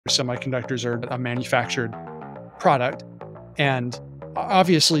Semiconductors are a manufactured product, and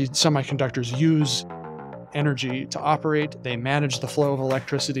obviously semiconductors use energy to operate. They manage the flow of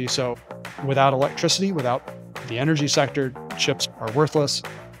electricity. So without electricity, without the energy sector, chips are worthless.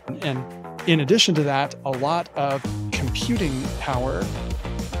 And in addition to that, a lot of computing power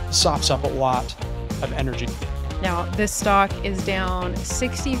sops up a lot of energy. Now, this stock is down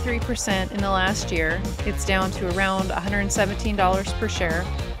 63% in the last year. It's down to around $117 per share.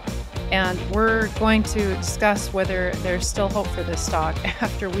 And we're going to discuss whether there's still hope for this stock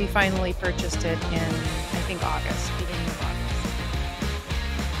after we finally purchased it in, I think, August, beginning of August.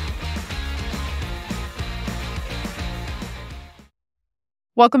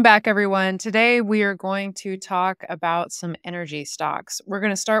 Welcome back, everyone. Today, we are going to talk about some energy stocks. We're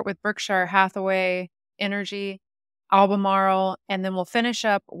going to start with Berkshire Hathaway Energy, Albemarle, and then we'll finish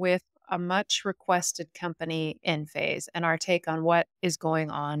up with a much requested company, Enphase, and our take on what is going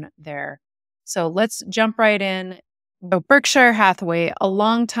on there. So let's jump right in. So Berkshire Hathaway, a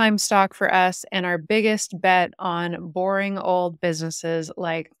longtime stock for us and our biggest bet on boring old businesses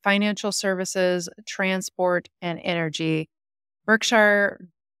like financial services, transport, and energy. Berkshire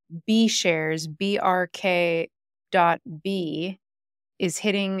B shares, BRK.B, is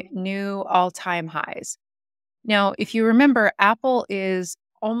hitting new all-time highs. Now, if you remember, Apple is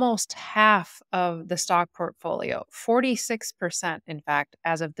almost half of the stock portfolio, 46%, in fact,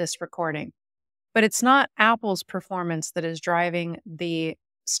 as of this recording. But it's not Apple's performance that is driving the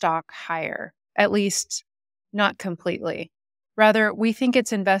stock higher, at least not completely. Rather, we think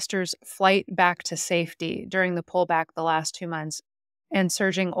it's investors' flight back to safety during the pullback the last 2 months and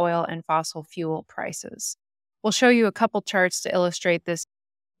surging oil and fossil fuel prices. We'll show you a couple charts to illustrate this.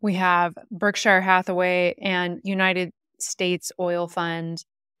 We have Berkshire Hathaway and United States Oil Fund,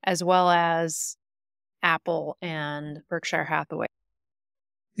 as well as Apple and Berkshire Hathaway.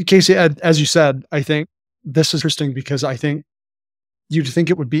 Kasey, as you said, I think this is interesting because I think you'd think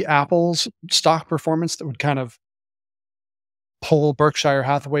it would be Apple's stock performance that would kind of pull Berkshire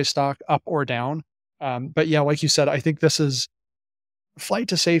Hathaway stock up or down. But yeah, like you said, I think this is flight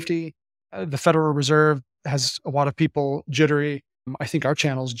to safety. The Federal Reserve has a lot of people jittery. I think our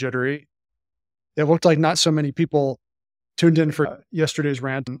channel's jittery. It looked like not so many people tuned in for yesterday's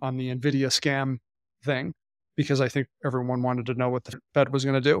rant on the NVIDIA scam thing, because I think everyone wanted to know what the Fed was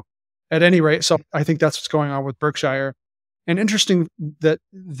going to do. At any rate, so I think that's what's going on with Berkshire. And interesting that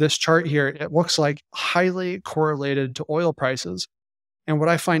this chart here, it looks like highly correlated to oil prices. And what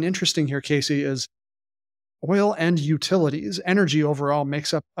I find interesting here, Kasey, is oil and utilities, energy overall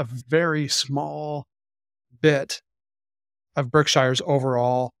makes up a very small bit of Berkshire's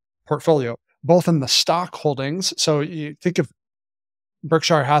overall portfolio, both in the stock holdings. So you think of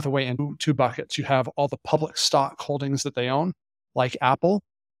Berkshire Hathaway in two buckets. You have all the public stock holdings that they own, like Apple.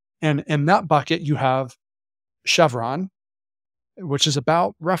 And in that bucket, you have Chevron, which is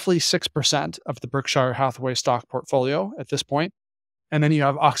about roughly 6% of the Berkshire Hathaway stock portfolio at this point. And then you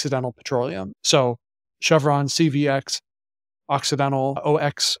have Occidental Petroleum. So Chevron, CVX, Occidental,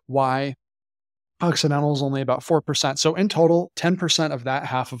 OXY. Occidental is only about 4%. So in total, 10% of that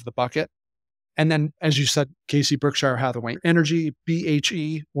half of the bucket. And then, as you said, Kasey, Berkshire Hathaway Energy,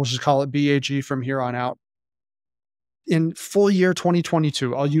 BHE, we'll just call it BHE from here on out. In full year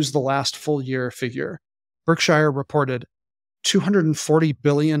 2022, I'll use the last full year figure. Berkshire reported $240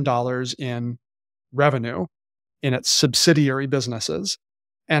 billion in revenue in its subsidiary businesses.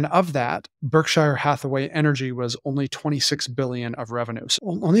 And of that, Berkshire Hathaway Energy was only $26 billion of revenue. So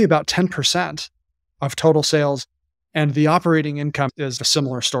only about 10% of total sales. And the operating income is a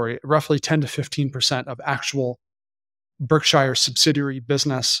similar story. Roughly 10 to 15% of actual Berkshire subsidiary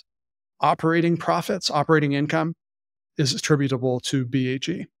business operating profits, operating income, is attributable to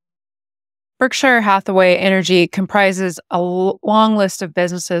BHE. Berkshire Hathaway Energy comprises a long list of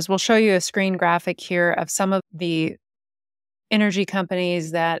businesses. We'll show you a screen graphic here of some of the energy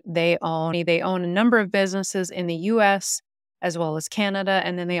companies that they own. They own a number of businesses in the US as well as Canada,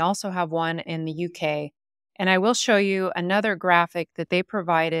 and then they also have one in the UK. And I will show you another graphic that they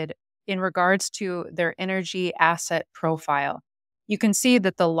provided in regards to their energy asset profile. You can see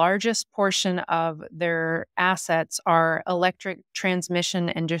that the largest portion of their assets are electric transmission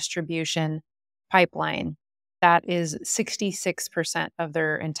and distribution pipeline. That is 66% of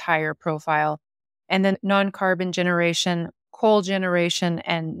their entire profile. And then non-carbon generation, coal generation,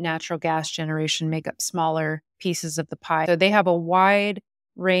 and natural gas generation make up smaller pieces of the pie. So they have a wide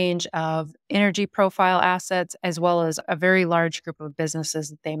range of energy profile assets, as well as a very large group of businesses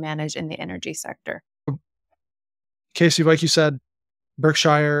that they manage in the energy sector. Kasey, like you said,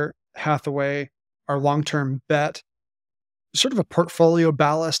 Berkshire Hathaway, our long-term bet, sort of a portfolio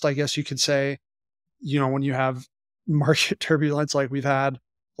ballast, I guess you could say. When you have market turbulence like we've had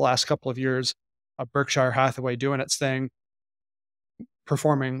the last couple of years, Berkshire Hathaway doing its thing,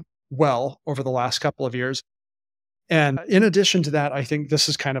 performing well over the last couple of years. And in addition to that, I think this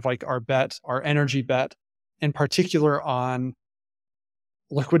is kind of like our bet, our energy bet, in particular on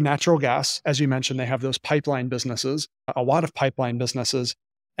liquid natural gas. As you mentioned, they have those pipeline businesses, a lot of pipeline businesses,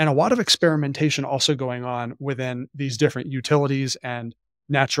 and a lot of experimentation also going on within these different utilities and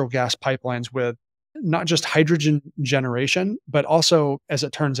natural gas pipelines with not just hydrogen generation, but also, as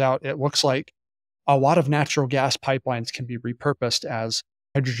it turns out, it looks like a lot of natural gas pipelines can be repurposed as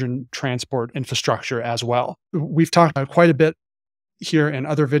hydrogen transport infrastructure as well. We've talked quite a bit here in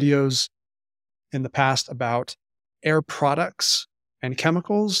other videos in the past about air products and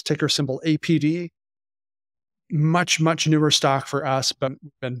chemicals, ticker symbol APD. Much, much newer stock for us, but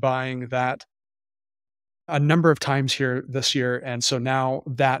we've been buying that a number of times here this year. And so now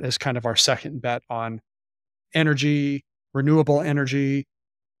that is kind of our second bet on energy, renewable energy,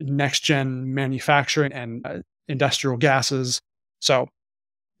 next gen manufacturing, and industrial gases. So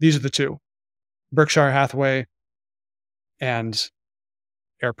these are the two: Berkshire Hathaway and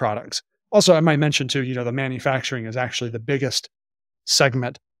air products. Also, I might mention too, the manufacturing is actually the biggest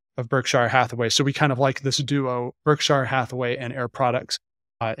segment of Berkshire Hathaway. So we kind of like this duo, Berkshire Hathaway and air products.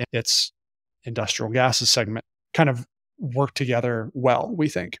 Its industrial gases segment kind of work together well, we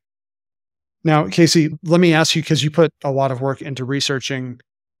think. Now, Kasey, let me ask you, because you put a lot of work into researching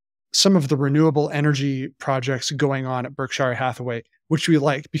some of the renewable energy projects going on at Berkshire Hathaway, which we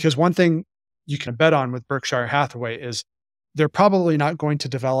like, because one thing you can bet on with Berkshire Hathaway is they're probably not going to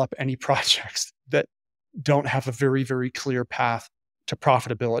develop any projects that don't have a very, very clear path to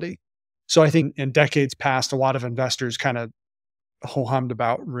profitability. So I think in decades past, a lot of investors kind of ho-hummed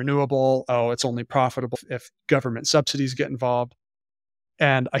about renewable. Oh, it's only profitable if government subsidies get involved.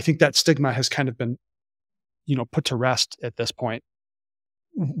 And I think that stigma has kind of been, put to rest at this point.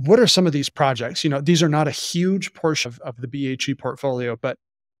 What are some of these projects? These are not a huge portion of the BHE portfolio, but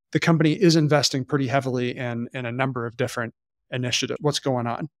the company is investing pretty heavily in a number of different initiatives. What's going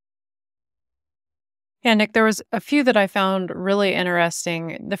on? Yeah, Nick, there was a few that I found really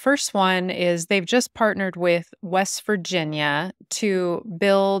interesting. The first one is they've just partnered with West Virginia to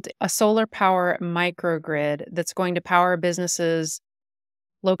build a solar power microgrid that's going to power businesses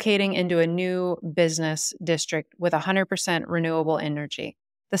locating into a new business district with 100% renewable energy.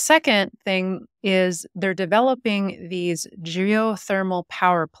 The second thing is they're developing these geothermal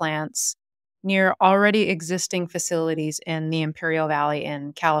power plants near already existing facilities in the Imperial Valley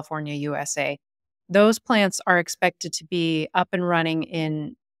in California, USA. Those plants are expected to be up and running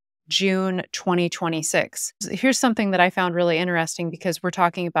in June 2026. Here's something that I found really interesting, because we're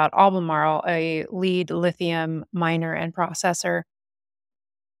talking about Albemarle, a lead lithium miner and processor.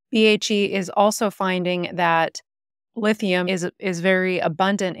 BHE is also finding that lithium is very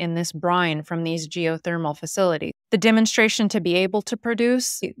abundant in this brine from these geothermal facilities. The demonstration to be able to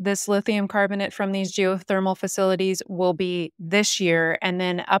produce this lithium carbonate from these geothermal facilities will be this year, and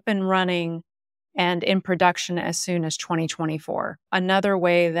then up and running and in production as soon as 2024. Another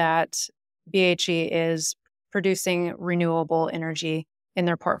way that BHE is producing renewable energy in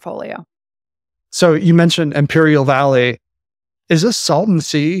their portfolio. So you mentioned Imperial Valley. Is this Salton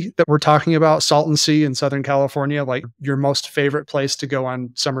Sea that we're talking about? Salton Sea in Southern California, like your most favorite place to go on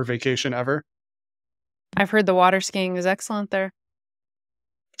summer vacation ever? I've heard the water skiing is excellent there.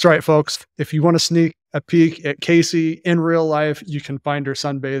 That's right, folks. If you want to sneak a peek at Kasey in real life, you can find her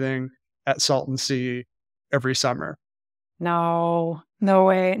sunbathing at Salton Sea every summer. No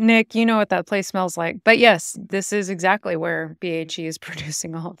way. Nick, you know what that place smells like. But yes, this is exactly where BHE is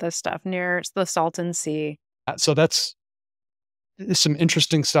producing all of this stuff, near the Salton Sea. So that's some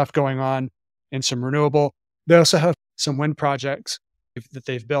interesting stuff going on in some renewable. They also have some wind projects that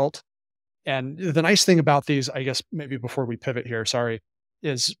they've built. And the nice thing about these, I guess, maybe before we pivot here,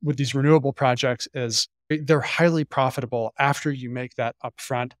 is with these renewable projects is they're highly profitable after you make that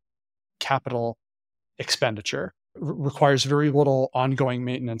upfront capital expenditure. Requires very little ongoing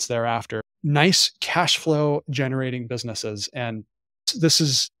maintenance thereafter. Nice cash flow generating businesses. And this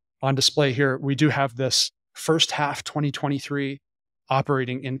is on display here. We do have this first half 2023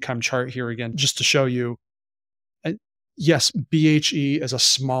 operating income chart here again, just to show you. Yes, BHE is a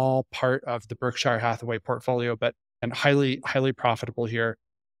small part of the Berkshire Hathaway portfolio, but highly, highly profitable here.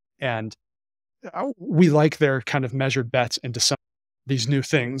 And we like their kind of measured bets into some of these new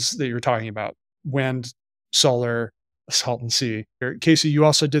things that you're talking about: wind, solar, Salton Sea. Kasey, you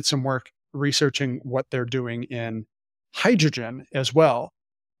also did some work researching what they're doing in hydrogen as well,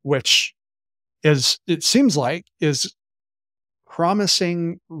 which it seems like is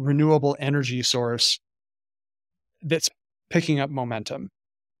promising renewable energy source that's picking up momentum.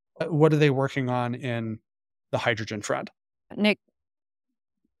 What are they working on in the hydrogen front? Nick,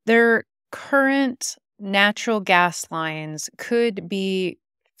 their current natural gas lines could be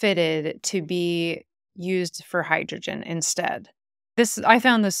fitted to be used for hydrogen instead. I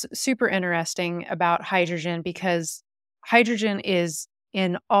found this super interesting about hydrogen because hydrogen is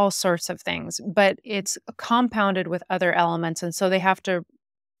in all sorts of things, but it's compounded with other elements. And so they have to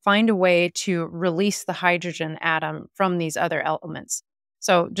find a way to release the hydrogen atom from these other elements.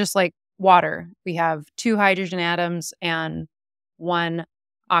 So just like water, we have 2 hydrogen atoms and 1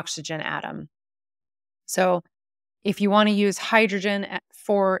 oxygen atom. So if you want to use hydrogen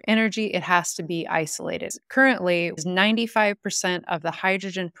for energy, it has to be isolated. Currently, 95% of the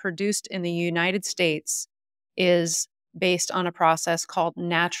hydrogen produced in the United States is based on a process called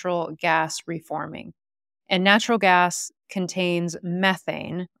natural gas reforming. And natural gas contains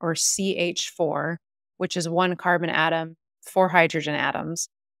methane, or CH4, which is 1 carbon atom, 4 hydrogen atoms.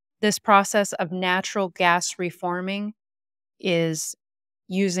 This process of natural gas reforming is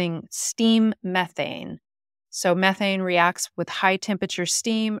using steam methane. So methane reacts with high temperature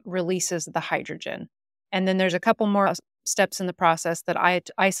steam, releases the hydrogen. And then there's a couple more steps in the process that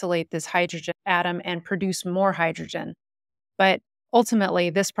isolate this hydrogen atom and produce more hydrogen. But ultimately,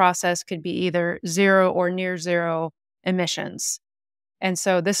 this process could be either 0 or near 0 emissions. And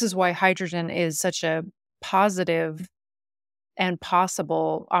so this is why hydrogen is such a positive and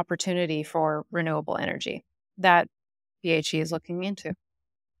possible opportunity for renewable energy that BHE is looking into.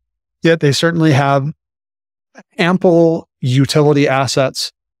 Yeah, they certainly have ample utility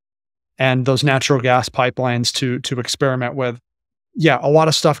assets and those natural gas pipelines to experiment with. Yeah, a lot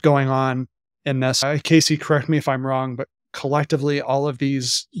of stuff going on in this. Kasey, correct me if I'm wrong, but collectively, all of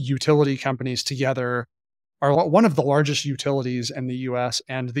these utility companies together are one of the largest utilities in the US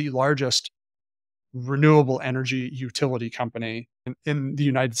and the largest renewable energy utility company in the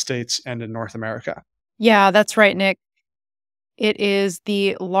United States and in North America. Yeah, that's right, Nick. It is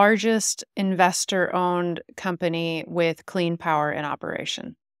the largest investor-owned company with clean power in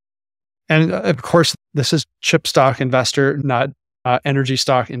operation. And of course, this is chip stock investor, not energy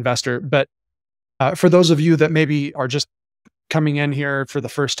stock investor. But for those of you that maybe are just coming in here for the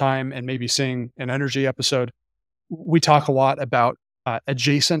first time and maybe seeing an energy episode, we talk a lot about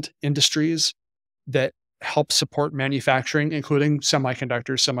adjacent industries that help support manufacturing, including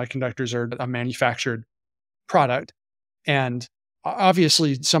semiconductors. Semiconductors are a manufactured product. And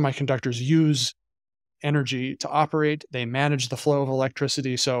obviously, semiconductors use energy to operate. They manage the flow of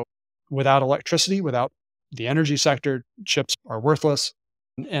electricity. So without electricity, without the energy sector, chips are worthless.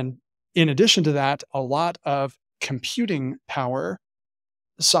 And in addition to that, a lot of computing power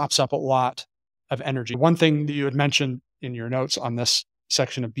sops up a lot of energy. One thing that you had mentioned in your notes on this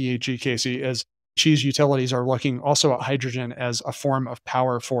section of BHE, Kasey, is BHE's utilities are looking also at hydrogen as a form of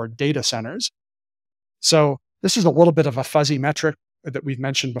power for data centers. So this is a little bit of a fuzzy metric that we've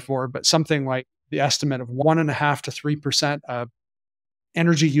mentioned before, but something like the estimate of 1.5% to 3% of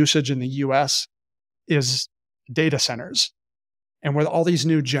energy usage in the US is data centers. And with all these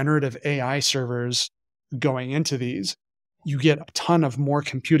new generative AI servers going into these, you get a ton of more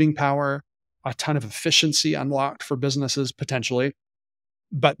computing power, a ton of efficiency unlocked for businesses potentially.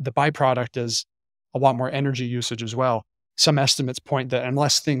 But the byproduct is a lot more energy usage as well. Some estimates point that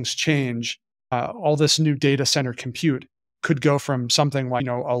unless things change, all this new data center compute could go from something like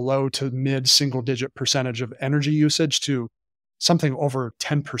a low to mid single digit percentage of energy usage to something over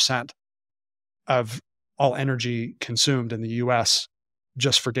 10% of all energy consumed in the US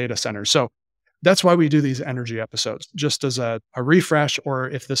just for data centers. So that's why we do these energy episodes, just as a refresh, or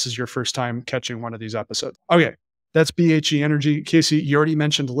if this is your first time catching one of these episodes. Okay, that's BHE Energy. Kasey, you already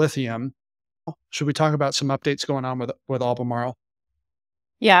mentioned lithium. Should we talk about some updates going on with Albemarle?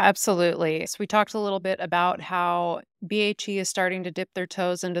 Yeah, absolutely. So we talked a little bit about how BHE is starting to dip their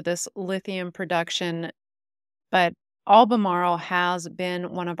toes into this lithium production, but Albemarle has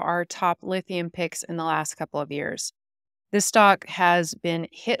been one of our top lithium picks in the last couple of years. This stock has been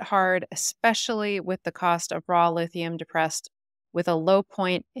hit hard, especially with the cost of raw lithium depressed, with a low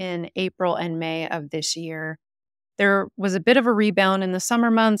point in April and May of this year. There was a bit of a rebound in the summer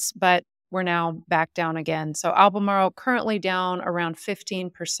months, but we're now back down again. So Albemarle currently down around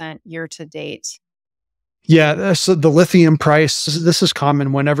 15% year to date. Yeah, so the lithium price, this is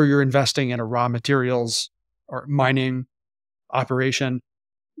common whenever you're investing in a raw materials or mining operation.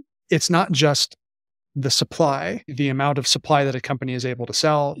 It's not just the supply, the amount of supply that a company is able to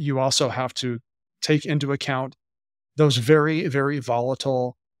sell. You also have to take into account those very, very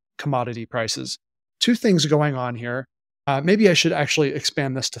volatile commodity prices. Two things going on here. Maybe I should actually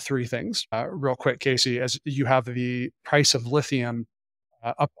expand this to three things real quick, Kasey, as you have the price of lithium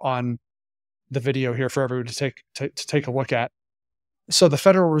up on the video here for everyone to take a look at. So the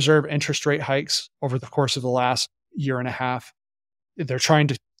Federal Reserve interest rate hikes over the course of the last year and a half, they're trying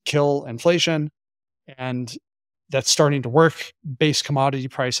to kill inflation, and that's starting to work. Base commodity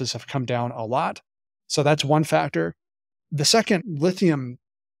prices have come down a lot. So that's one factor. The second, lithium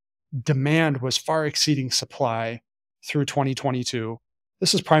demand was far exceeding supply through 2022.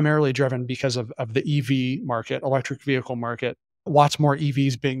 This is primarily driven because of the EV market, electric vehicle market. Lots more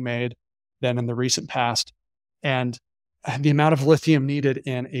EVs being made than in the recent past. And the amount of lithium needed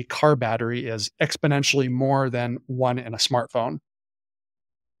in a car battery is exponentially more than one in a smartphone.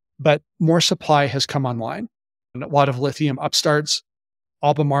 But more supply has come online. And a lot of lithium upstarts.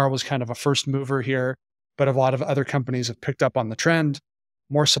 Albemarle was kind of a first mover here, but a lot of other companies have picked up on the trend.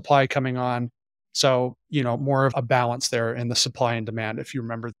 More supply coming on. So, more of a balance there in the supply and demand, if you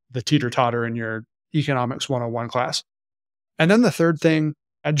remember the teeter-totter in your Economics 101 class. And then the third thing,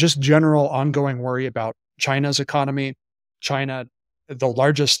 just general ongoing worry about China's economy. China, the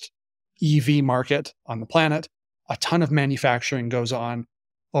largest EV market on the planet, a ton of manufacturing goes on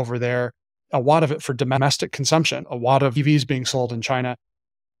over there, a lot of it for domestic consumption, a lot of EVs being sold in China.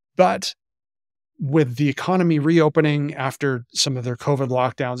 But with the economy reopening after some of their COVID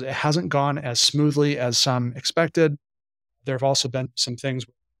lockdowns, it hasn't gone as smoothly as some expected. There have also been some things,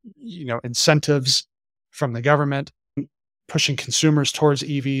 incentives from the government pushing consumers towards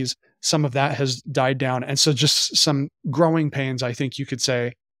EVs. Some of that has died down. And so just some growing pains, I think you could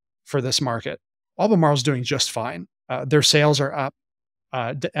say, for this market. Albemarle's doing just fine. Their sales are up.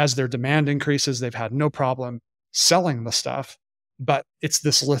 As their demand increases, they've had no problem selling the stuff. But it's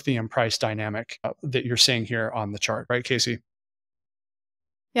this lithium price dynamic that you're seeing here on the chart, right, Kasey?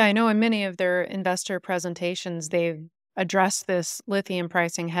 Yeah, I know in many of their investor presentations, they've addressed this lithium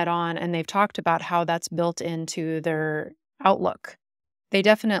pricing head on, and they've talked about how that's built into their outlook. They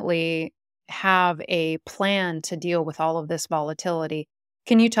definitely have a plan to deal with all of this volatility.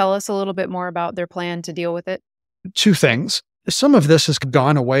 Can you tell us a little bit more about their plan to deal with it? Two things. Some of this has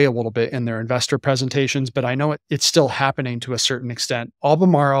gone away a little bit in their investor presentations, but I know it's still happening to a certain extent.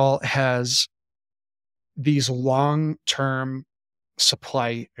 Albemarle has these long-term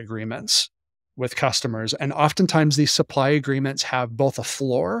supply agreements with customers, and oftentimes these supply agreements have both a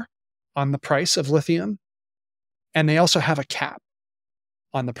floor on the price of lithium, and they also have a cap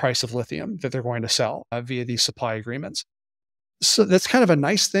on the price of lithium that they're going to sell via these supply agreements. So that's kind of a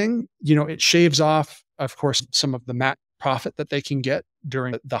nice thing. It shaves off, of course, some of the MAT profit that they can get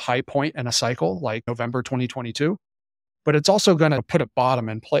during the high point in a cycle like November 2022. But it's also going to put a bottom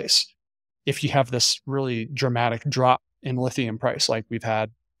in place if you have this really dramatic drop in lithium price like we've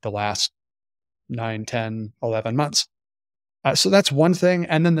had the last 9, 10, 11 months. So that's one thing.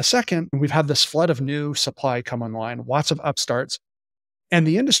 And then the second, we've had this flood of new supply come online, lots of upstarts. And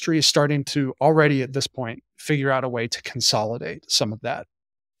the industry is starting to already at this point figure out a way to consolidate some of that.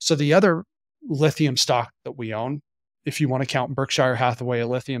 So the other lithium stock that we own, if you want to count Berkshire Hathaway a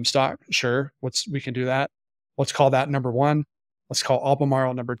lithium stock, sure, we can do that. Let's call that number one. Let's call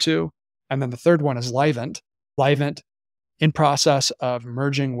Albemarle number two. And then the third one is Livent. Livent in process of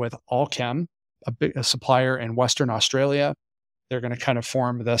merging with Allkem, a supplier in Western Australia. They're going to kind of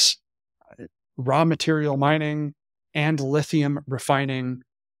form this raw material mining and lithium refining,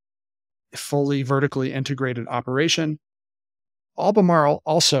 fully vertically integrated operation. Albemarle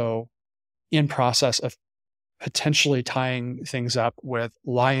also in process of potentially tying things up with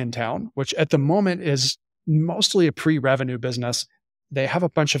Liontown, which at the moment is mostly a pre-revenue business. They have a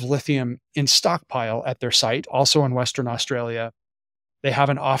bunch of lithium in stockpile at their site, also in Western Australia. They have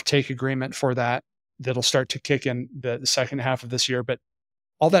an offtake agreement for that that'll start to kick in the second half of this year. But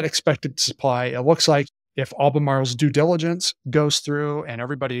all that expected supply, it looks like if Albemarle's due diligence goes through and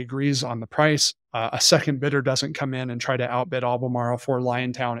everybody agrees on the price, a second bidder doesn't come in and try to outbid Albemarle for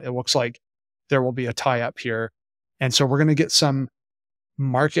Liontown, it looks like there will be a tie-up here. And so we're going to get some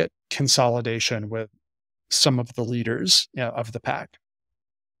market consolidation with some of the leaders of the pack.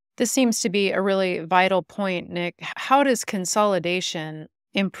 This seems to be a really vital point, Nick. How does consolidation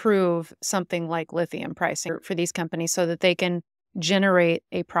improve something like lithium pricing for these companies so that they can generate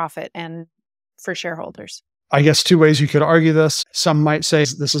a profit and for shareholders? I guess two ways you could argue this. Some might say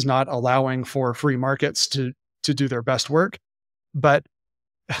this is not allowing for free markets to do their best work. But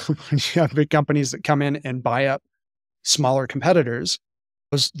when you have big companies that come in and buy up smaller competitors,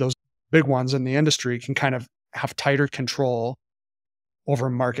 those big ones in the industry can kind of have tighter control over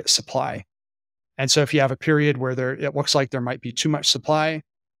market supply. And so if you have a period where it looks like there might be too much supply,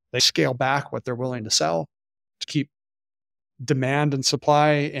 they scale back what they're willing to sell to keep demand and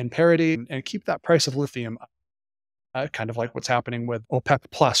supply in parity and keep that price of lithium up, kind of like what's happening with OPEC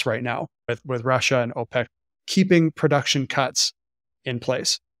Plus right now, with Russia and OPEC keeping production cuts in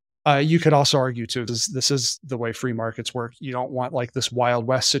place. You could also argue too, this is the way free markets work. You don't want like this Wild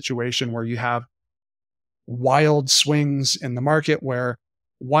West situation where you have wild swings in the market where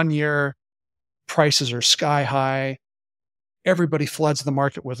one year prices are sky high, everybody floods the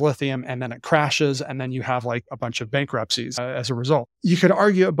market with lithium, and then it crashes, and then you have like a bunch of bankruptcies as a result. You could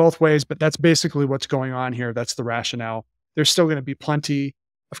argue it both ways, but that's basically what's going on here. That's the rationale. There's still going to be plenty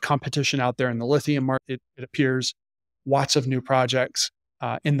of competition out there in the lithium market. It appears lots of new projects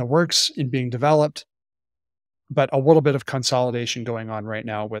in the works, in being developed, but a little bit of consolidation going on right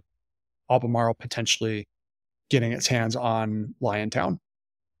now with Albemarle potentially getting its hands on Liontown.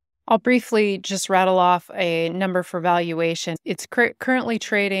 I'll briefly just rattle off a number for valuation. It's currently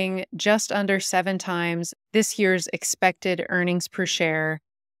trading just under 7 times this year's expected earnings per share.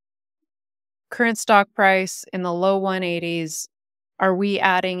 Current stock price in the low 180s. Are we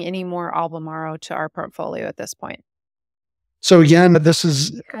adding any more Albemarle to our portfolio at this point? So again, this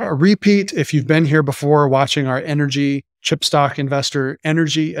is a repeat. If you've been here before watching our energy chip stock investor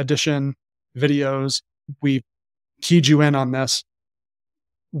energy edition videos, we keyed you in on this.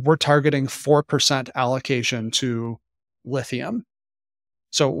 We're targeting 4% allocation to lithium.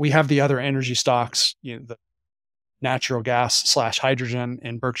 So we have the other energy stocks, the natural gas / hydrogen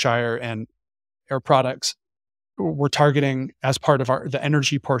in Berkshire and Air Products. We're targeting as part of the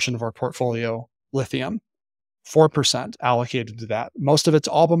energy portion of our portfolio, lithium, 4% allocated to that. Most of it's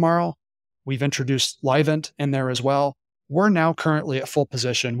Albemarle. We've introduced Livent in there as well. We're now currently at full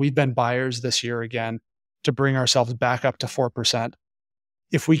position. We've been buyers this year again to bring ourselves back up to 4%.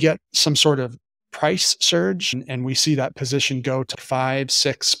 If we get some sort of price surge and we see that position go to 5,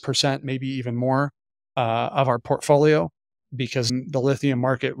 6%, maybe even more of our portfolio, because the lithium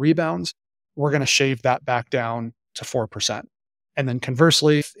market rebounds, we're going to shave that back down to 4%. And then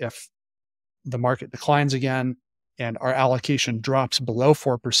conversely, if the market declines again and our allocation drops below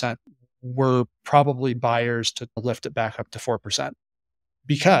 4%, we're probably buyers to lift it back up to 4%.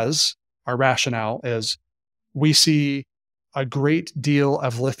 Because our rationale is we see a great deal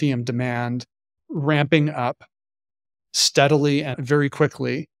of lithium demand ramping up steadily and very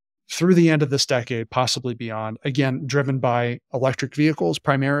quickly through the end of this decade, possibly beyond, again, driven by electric vehicles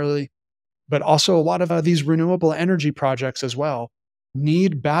primarily, but also a lot of these renewable energy projects as well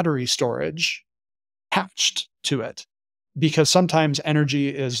need battery storage attached to it, because sometimes energy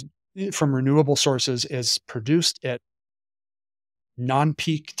is from renewable sources is produced at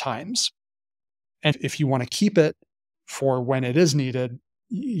non-peak times. And if you want to keep it for when it is needed,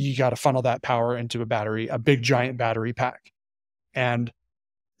 you got to funnel that power into a battery, a big giant battery pack. And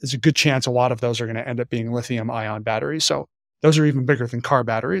there's a good chance a lot of those are going to end up being lithium ion batteries. So those are even bigger than car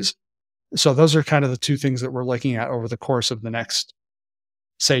batteries. So those are kind of the two things that we're looking at over the course of the next,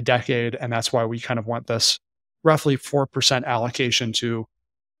 say, decade. And that's why we kind of want this roughly 4% allocation to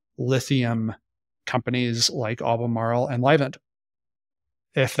lithium companies like Albemarle and Livent.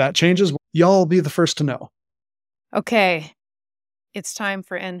 If that changes, y'all will be the first to know. Okay, it's time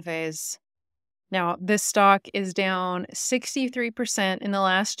for Enphase. Now, this stock is down 63% in the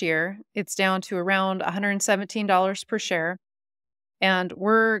last year. It's down to around $117 per share. And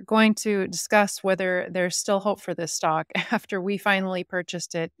we're going to discuss whether there's still hope for this stock after we finally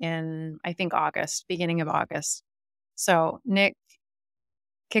purchased it in, I think, beginning of August. So, Nick,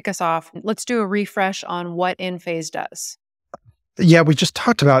 kick us off. Let's do a refresh on what Enphase does. Yeah, we just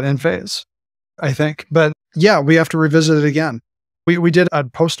talked about Enphase, I think. But yeah, we have to revisit it again. We did a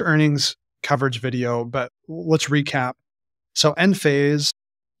post-earnings coverage video, but let's recap. So Enphase,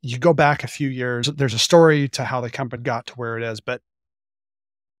 you go back a few years, there's a story to how the company got to where it is, but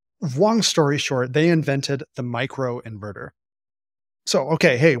long story short, they invented the microinverter. So,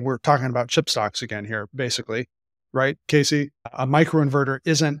 okay, hey, we're talking about chip stocks again here, basically, right, Kasey? A microinverter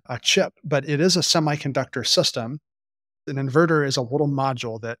isn't a chip, but it is a semiconductor system. An inverter is a little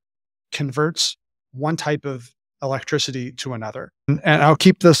module that converts one type of electricity to another. And I'll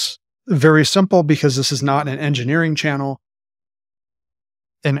keep this very simple because this is not an engineering channel.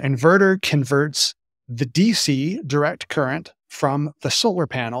 An inverter converts the DC direct current from the solar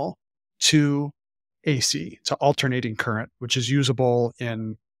panel to AC, to alternating current, which is usable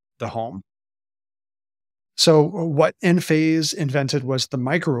in the home. So what Enphase invented was the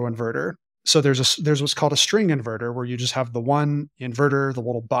microinverter. So there's what's called a string inverter, where you just have the one inverter, the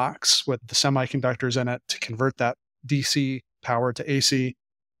little box with the semiconductors in it to convert that DC power to AC.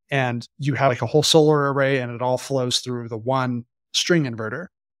 And you have like a whole solar array and it all flows through the one string inverter.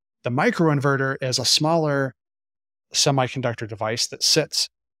 The microinverter is a smaller semiconductor device that sits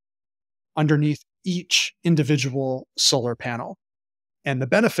underneath each individual solar panel. And the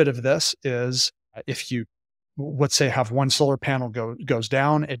benefit of this is if you, let's say, have one solar panel goes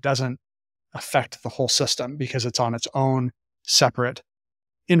down, it doesn't affect the whole system because it's on its own separate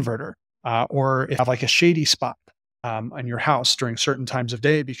inverter. Or if you have like a shady spot in your house during certain times of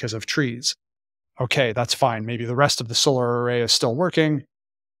day because of trees, okay, that's fine. Maybe the rest of the solar array is still working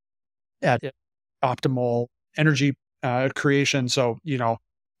at optimal energy creation. So,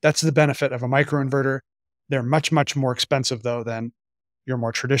 that's the benefit of a microinverter. They're much, much more expensive though than your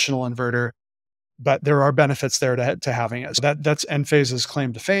more traditional inverter, but there are benefits there to having it. So that's Enphase's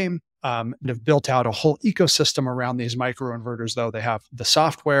claim to fame. They've built out a whole ecosystem around these microinverters though. They have the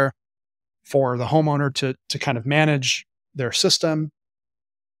software for the homeowner to kind of manage their system.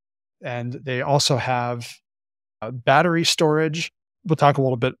 And they also have battery storage. We'll talk a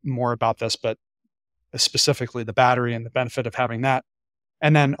little bit more about this, but specifically the battery and the benefit of having that.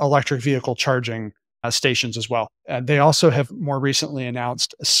 And then electric vehicle charging stations as well. And they also have more recently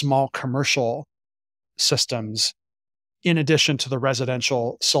announced small commercial systems in addition to the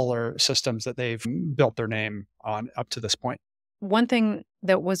residential solar systems that they've built their name on up to this point. One thing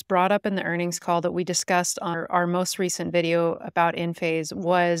that was brought up in the earnings call that we discussed on our most recent video about Enphase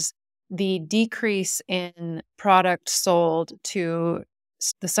was the decrease in product sold to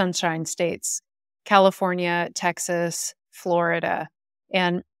the Sunshine States, California, Texas, Florida.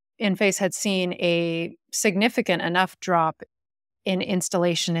 And Enphase had seen a significant enough drop in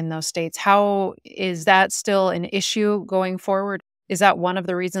installation in those states. How is that still an issue going forward? Is that one of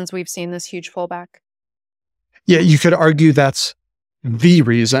the reasons we've seen this huge pullback? Yeah, you could argue that's the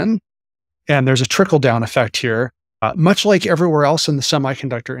reason. And there's a trickle-down effect here. Much like everywhere else in the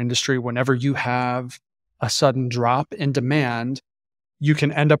semiconductor industry, whenever you have a sudden drop in demand, you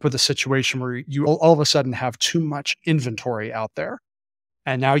can end up with a situation where you all of a sudden have too much inventory out there.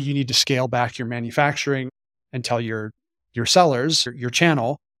 And now you need to scale back your manufacturing until your sellers, your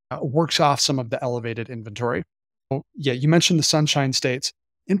channel, works off some of the elevated inventory. So, yeah, you mentioned the Sunshine States.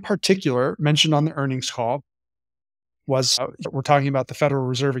 In particular, mentioned on the earnings call, was we're talking about the Federal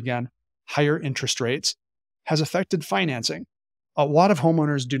Reserve again, higher interest rates has affected financing. A lot of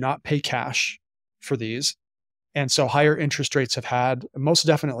homeowners do not pay cash for these. And so higher interest rates have most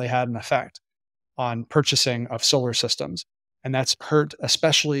definitely had an effect on purchasing of solar systems. And that's hurt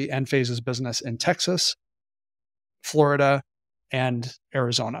especially Enphase's business in Texas, Florida, and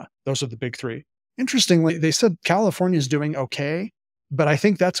Arizona. Those are the big three. Interestingly, they said California is doing okay, but I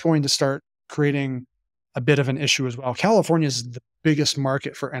think that's going to start creating a bit of an issue as well. California is the biggest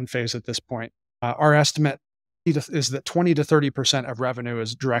market for Enphase at this point. Our estimate is that 20 to 30% of revenue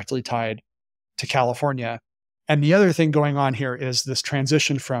is directly tied to California. And the other thing going on here is this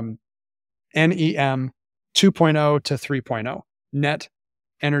transition from NEM 2.0 to 3.0, net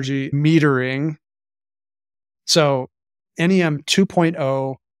energy metering. So NEM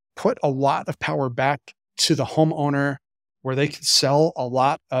 2.0 put a lot of power back to the homeowner where they could sell a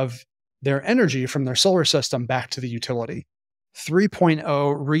lot of their energy from their solar system back to the utility. 3.0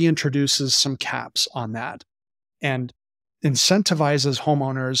 reintroduces some caps on that and incentivizes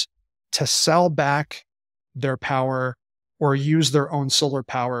homeowners to sell back their power or use their own solar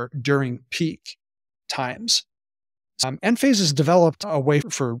power during peak times. Enphase has developed a way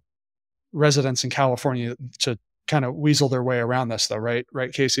for residents in California to kind of weasel their way around this though, right?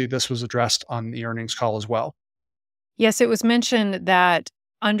 Right, Kasey? This was addressed on the earnings call as well. Yes, it was mentioned that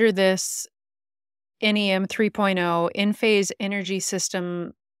under this NEM 3.0 Enphase energy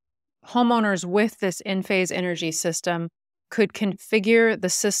system, homeowners with this Enphase energy system could configure the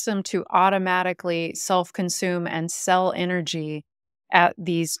system to automatically self-consume and sell energy at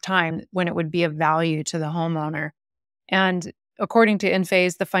these times when it would be of value to the homeowner. And according to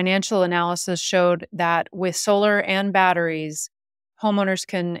Enphase, the financial analysis showed that with solar and batteries, homeowners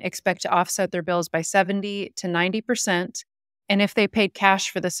can expect to offset their bills by 70 to 90%. And if they paid cash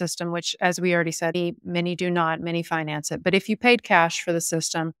for the system, which, as we already said, many do not, many finance it. But if you paid cash for the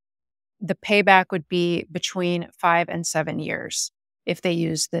system, the payback would be between 5 and 7 years if they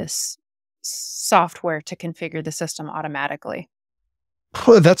use this software to configure the system automatically.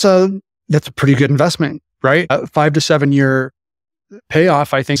 Well, that's a pretty good investment, right? A 5 to 7 year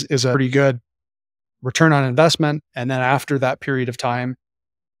payoff, I think, is a pretty good return on investment. And then after that period of time,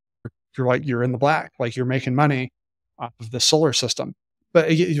 you're in the black, like you're making money off of the solar system.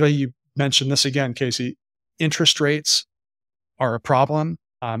 But you mentioned this again, Kasey, interest rates are a problem.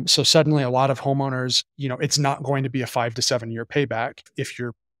 So suddenly a lot of homeowners, it's not going to be a 5 to 7 year payback if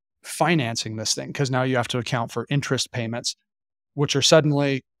you're financing this thing, because now you have to account for interest payments, which are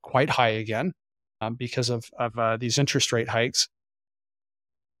suddenly quite high again. because of these interest rate hikes.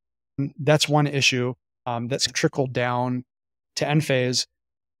 That's one issue that's trickled down to Enphase.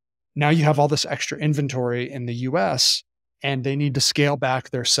 Now you have all this extra inventory in the US, and they need to scale back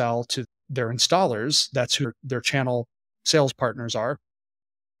their sell to their installers. That's who their channel sales partners are,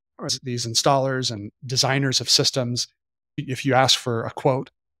 or these installers and designers of systems. If you ask for a quote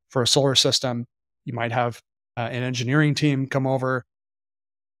for a solar system, you might have an engineering team come over,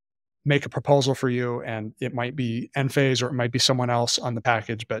 make a proposal for you, and it might be Enphase or it might be someone else on the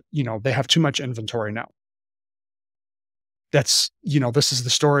package, but they have too much inventory now. That's, this is the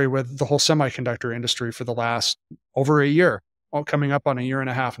story with the whole semiconductor industry for the last over a year, coming up on a year and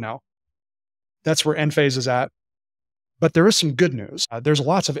a half now. That's where Enphase is at. But there is some good news. There's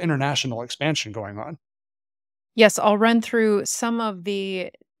lots of international expansion going on. Yes, I'll run through some of the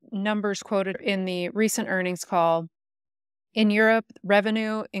numbers quoted in the recent earnings call. In Europe,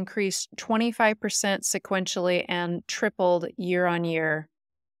 revenue increased 25% sequentially and tripled year on year.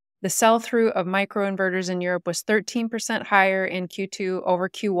 The sell-through of microinverters in Europe was 13% higher in Q2 over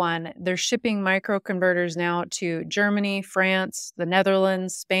Q1. They're shipping microconverters now to Germany, France, the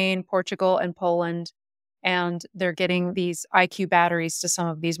Netherlands, Spain, Portugal, and Poland. And they're getting these IQ batteries to some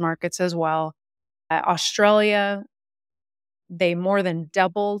of these markets as well. Australia, they more than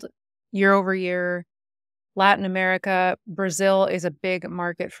doubled year over year. Latin America, Brazil is a big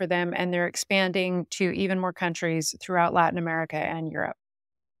market for them, and they're expanding to even more countries throughout Latin America and Europe.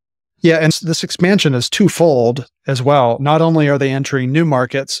 Yeah, and this expansion is twofold as well. Not only are they entering new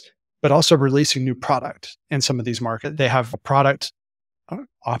markets, but also releasing new product in some of these markets. They have a product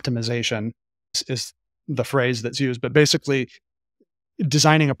optimization is the phrase that's used, but basically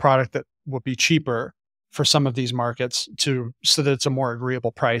designing a product that will be cheaper for some of these markets so that it's a more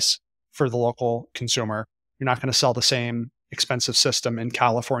agreeable price for the local consumer. You're not going to sell the same expensive system in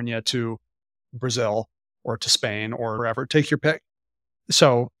California to Brazil or to Spain or wherever. Take your pick.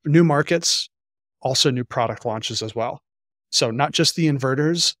 So new markets, also new product launches as well. So not just the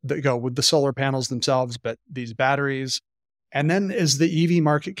inverters that go with the solar panels themselves, but these batteries. And then as the EV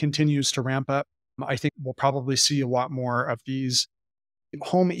market continues to ramp up, I think we'll probably see a lot more of these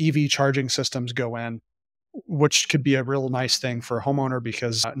home EV charging systems go in, which could be a real nice thing for a homeowner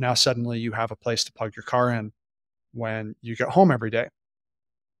because now suddenly you have a place to plug your car in when you get home every day.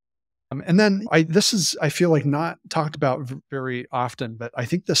 And then I feel like not talked about very often, but I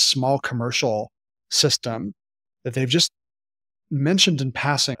think this small commercial system that they've just mentioned in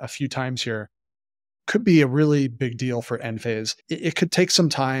passing a few times here could be a really big deal for Enphase. It could take some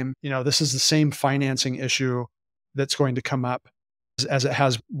time. This is the same financing issue that's going to come up as it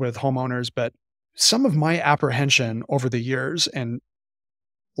has with homeowners. But some of my apprehension over the years and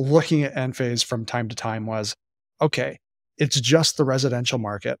looking at Enphase from time to time was, okay, it's just the residential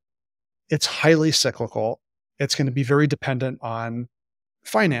market. It's highly cyclical. It's going to be very dependent on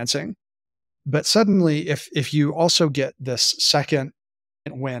financing. But suddenly, if you also get this second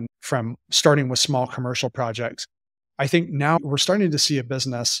win from starting with small commercial projects, I think now we're starting to see a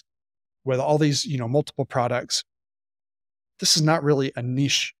business with all these, multiple products. This is not really a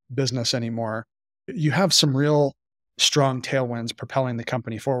niche business anymore. You have some real strong tailwinds propelling the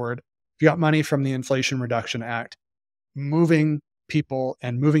company forward. You got money from the Inflation Reduction Act, moving people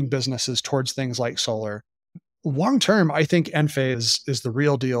and moving businesses towards things like solar. Long term, I think Enphase is the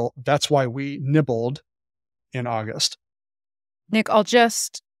real deal. That's why we nibbled in August. Nick, I'll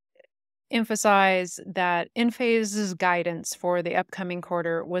just emphasize that Enphase's guidance for the upcoming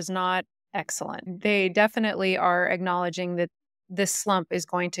quarter was not excellent. They definitely are acknowledging that this slump is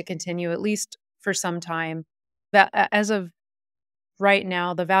going to continue at least for some time. That as of right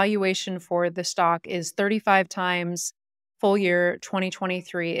now, the valuation for the stock is 35 times full year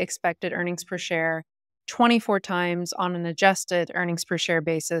 2023 expected earnings per share, 24 times on an adjusted earnings per share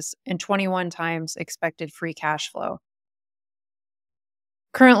basis, and 21 times expected free cash flow.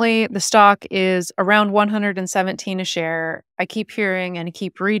 Currently, the stock is around 117 a share. I keep hearing and I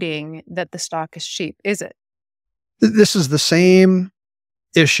keep reading that the stock is cheap. Is it? This is the same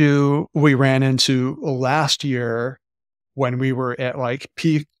issue we ran into last year when we were at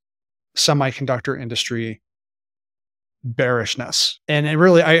peak semiconductor industry bearishness. And it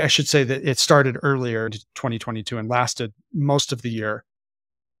really, I should say that it started earlier in 2022 and lasted most of the year.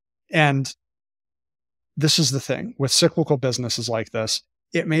 And this is the thing with cyclical businesses like this.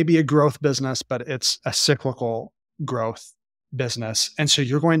 It may be a growth business, but it's a cyclical growth business. And so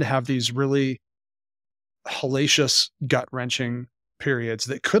you're going to have these really hellacious, gut-wrenching periods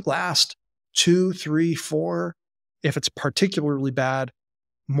that could last 2, 3, 4, if it's particularly bad,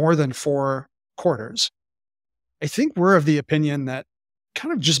 more than 4 quarters. I think we're of the opinion that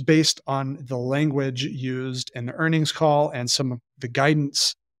kind of just based on the language used in the earnings call and some of the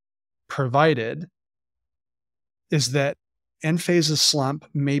guidance provided, is that Enphase's slump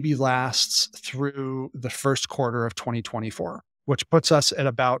maybe lasts through the first quarter of 2024, which puts us at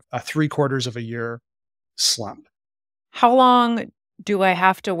about a 3/4 of a year slump. How long do I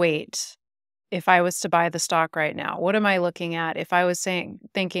have to wait if I was to buy the stock right now? What am I looking at if I was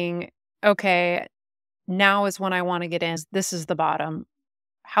thinking, okay, now is when I want to get in. This is the bottom.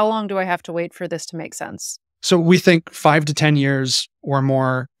 How long do I have to wait for this to make sense? So we think 5 to 10 years or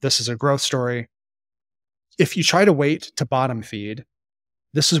more, this is a growth story. If you try to wait to bottom feed,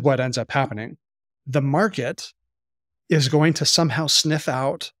 this is what ends up happening. The market is going to somehow sniff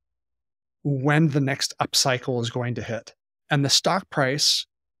out when the next upcycle is going to hit. And the stock price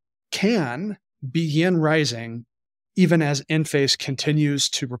can begin rising even as Enphase continues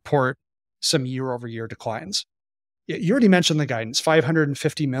to report some year-over-year declines. You already mentioned the guidance.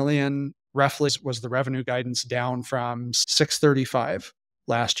 $550 million roughly was the revenue guidance, down from $635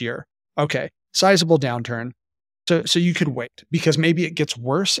 last year. Okay, sizable downturn. So you could wait, because maybe it gets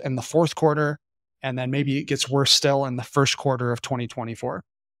worse in the fourth quarter, and then maybe it gets worse still in the first quarter of 2024.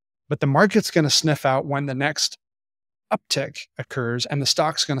 But the market's going to sniff out when the next uptick occurs, and the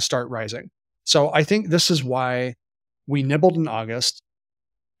stock's going to start rising. So I think this is why we nibbled in August.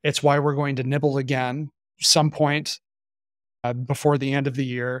 It's why we're going to nibble again some point before the end of the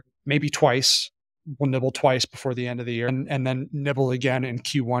year, maybe twice. We'll nibble twice before the end of the year, and then nibble again in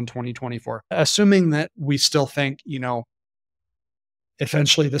Q1 2024. Assuming that we still think,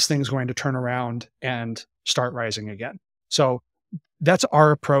 eventually this thing's going to turn around and start rising again. So that's our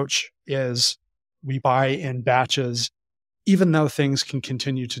approach, is we buy in batches, even though things can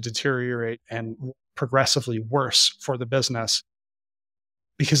continue to deteriorate and progressively worse for the business.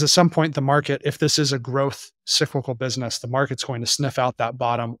 Because at some point, the market, if this is a growth cyclical business, the market's going to sniff out that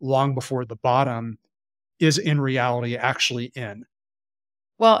bottom long before the bottom is in reality actually in.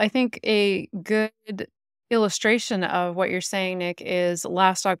 Well, I think a good illustration of what you're saying, Nick, is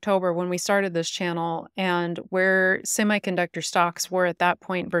last October when we started this channel and where semiconductor stocks were at that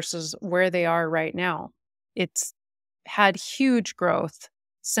point versus where they are right now. It's had huge growth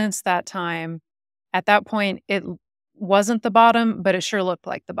since that time. At that point, it wasn't the bottom, but it sure looked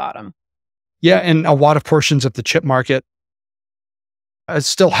like the bottom. Yeah, and a lot of portions of the chip market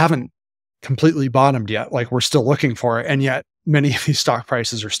still haven't completely bottomed yet. Like, we're still looking for it. And yet many of these stock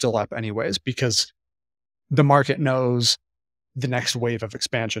prices are still up anyways, because the market knows the next wave of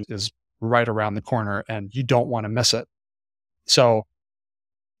expansion is right around the corner and you don't want to miss it. So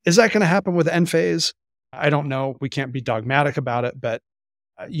is that going to happen with Enphase? I don't know. We can't be dogmatic about it, but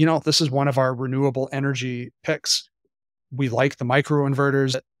this is one of our renewable energy picks. We like the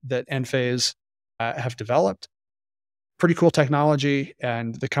microinverters that Enphase have developed. Pretty cool technology,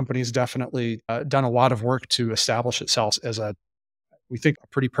 and the company's definitely done a lot of work to establish itself as we think, a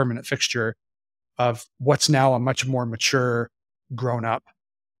pretty permanent fixture of what's now a much more mature, grown-up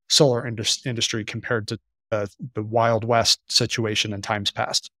solar industry compared to the Wild West situation in times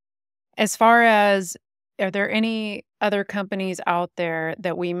past. As far as, are there any other companies out there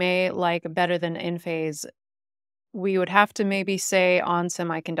that we may like better than Enphase? We would have to maybe say ON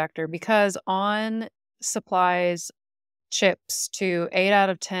Semiconductor, because ON supplies chips to 8 out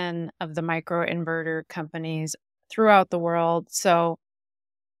of 10 of the microinverter companies throughout the world. So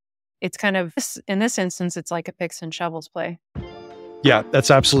it's kind of, in this instance, it's like a picks and shovels play. Yeah, that's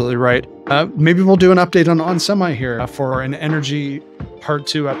absolutely right. Maybe we'll do an update on Semi here for an energy part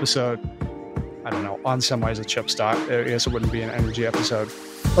 2 episode. I don't know. ON Semi is a chip stock. I guess it wouldn't be an energy episode.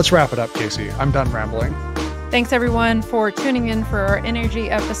 Let's wrap it up, Kasey. I'm done rambling. Thanks, everyone, for tuning in for our energy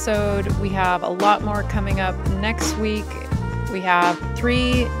episode. We have a lot more coming up next week. We have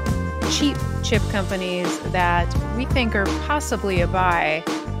 3 cheap chip companies that we think are possibly a buy.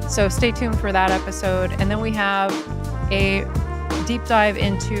 So stay tuned for that episode. And then we have a deep dive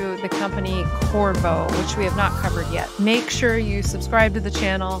into the company Corvo, which we have not covered yet. Make sure you subscribe to the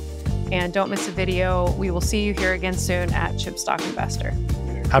channel and don't miss a video. We will see you here again soon at Chip Stock Investor.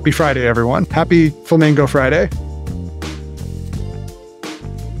 Happy Friday, everyone. Happy Flamingo Friday.